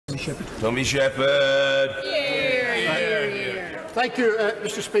Sheppard. Tommy Sheppard. Thank you,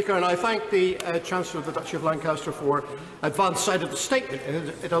 Mr Speaker, and I thank the Chancellor of the Duchy of Lancaster for advance side of the statement.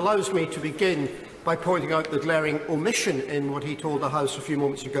 It allows me to begin by pointing out the glaring omission in what he told the House a few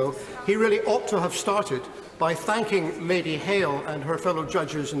moments ago. He really ought to have started by thanking Lady Hale and her fellow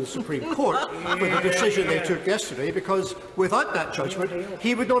judges in the Supreme Court for the decision they took yesterday, because without that judgment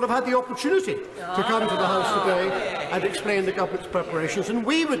he would not have had the opportunity to come to the House today and explain the government's preparations, and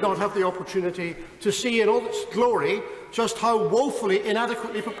we would not have the opportunity to see in all its glory just how woefully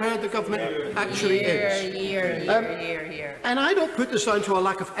inadequately prepared the government actually is. And I don't put this down to a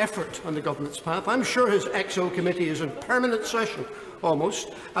lack of effort on the government's part. I'm sure his EXO committee is in permanent session almost,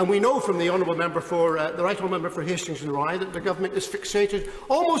 and we know from the Honourable Member for the Right Honourable Member for Hastings and Rye that the government is fixated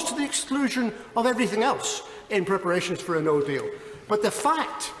almost to the exclusion of everything else in preparations for a no deal. But the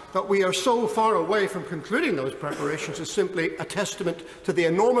fact that we are so far away from concluding those preparations is simply a testament to the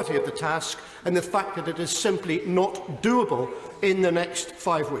enormity of the task and the fact that it is simply not doable in the next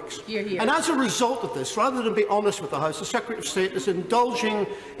 5 weeks. And as a result of this, rather than be honest with the House, the Secretary of State is indulging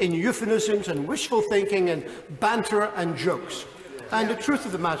in euphemisms and wishful thinking and banter and jokes. And the truth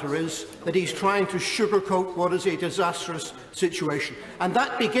of the matter is that he's trying to sugarcoat what is a disastrous situation. And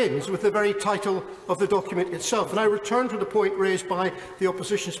that begins with the very title of the document itself. And I return to the point raised by the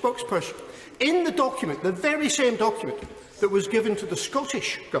opposition spokesperson. In the document, the very same document that was given to the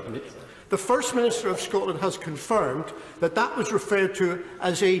Scottish Government, the First Minister of Scotland has confirmed that that was referred to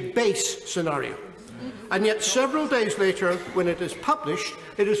as a base scenario. And yet several days later, when it is published,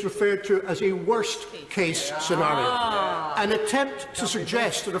 it is referred to as a worst-case scenario. An attempt to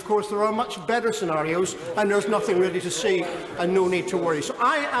suggest that, of course, there are much better scenarios and there's nothing really to see and no need to worry. So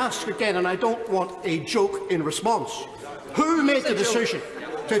I ask again, and I don't want a joke in response, who made the decision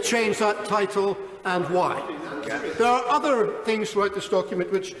to change that title and why? There are other things throughout this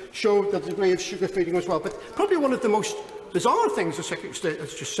document which show the degree of sugar-feeding as well, but probably one of the most bizarre things the Secretary of State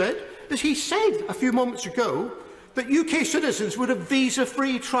has just said is he said a few moments ago that UK citizens would have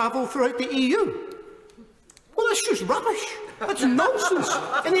visa-free travel throughout the EU. Well, that's just rubbish. That's nonsense.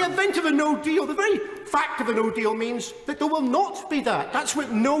 In the event of a no deal, the very fact of a no deal means that there will not be that. That's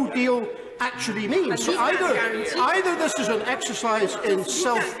what no deal actually means. So either this is an exercise in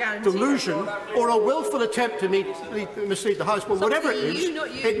self-delusion or a willful attempt to mislead the House, but whatever it is,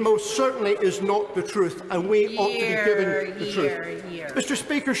 it most certainly is not the truth, and we ought to be given the truth. Mr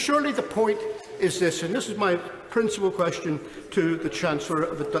Speaker, surely the point is this, and this is my principal question to the Chancellor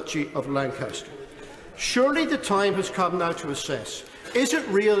of the Duchy of Lancaster. Surely the time has come now to assess, is it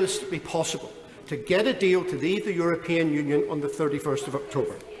realistically possible to get a deal to leave the European Union on the 31st of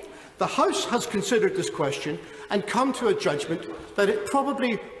October? The House has considered this question and come to a judgment that it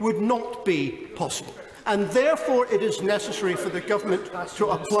probably would not be possible, and therefore it is necessary for the government to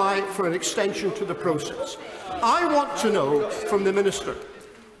apply for an extension to the process. I want to know from the Minister,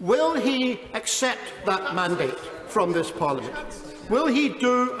 will he accept that mandate from this Parliament? Will he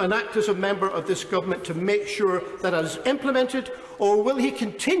do and act as a member of this government to make sure that it is implemented, or will he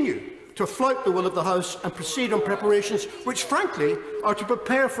continue to flout the will of the House and proceed on preparations which, frankly, are to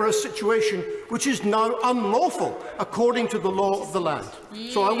prepare for a situation which is now unlawful according to the law of the land?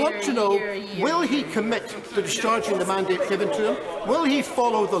 So I want to know, will he commit to discharging the mandate given to him? Will he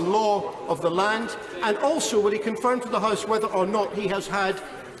follow the law of the land? And also, will he confirm to the House whether or not he has had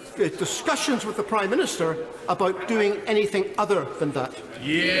discussions with the Prime Minister about doing anything other than that?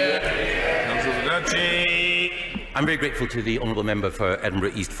 I'm very grateful to the Honourable Member for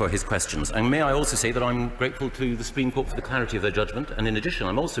Edinburgh East for his questions. And may I also say that I'm grateful to the Supreme Court for the clarity of their judgment, and in addition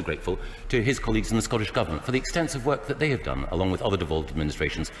I'm also grateful to his colleagues in the Scottish Government for the extensive work that they have done, along with other devolved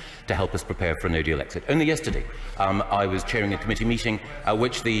administrations, to help us prepare for a no-deal exit. Only yesterday I was chairing a committee meeting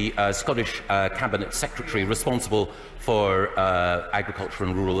which the Scottish Cabinet Secretary responsible for Agriculture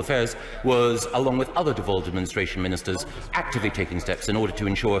and Rural Affairs was, along with other devolved administration ministers, actively taking steps in order to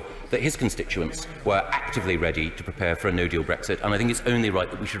ensure that his constituents were actively ready to prepare for a no-deal Brexit, and I think it's only right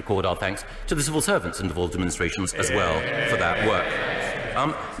that we should record our thanks to the civil servants in devolved administrations as well for that work.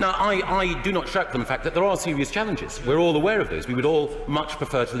 Now, I do not shirk from the fact that there are serious challenges. We're all aware of those. We would all much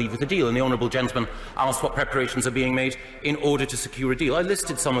prefer to leave with a deal, and the honourable gentleman asked what preparations are being made in order to secure a deal. I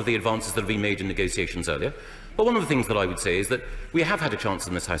listed some of the advances that have been made in negotiations earlier. But one of the things that I would say is that we have had a chance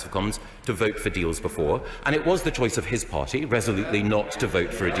in this House of Commons to vote for deals before, and it was the choice of his party resolutely not to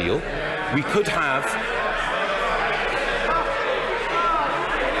vote for a deal. We could have...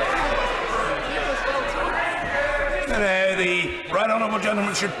 The right honourable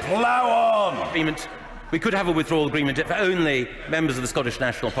gentleman should plough on. Agreement We could have a withdrawal agreement if only members of the Scottish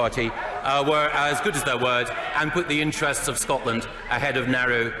National Party were as good as their word and put the interests of Scotland ahead of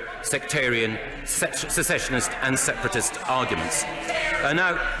narrow, sectarian, secessionist and separatist arguments.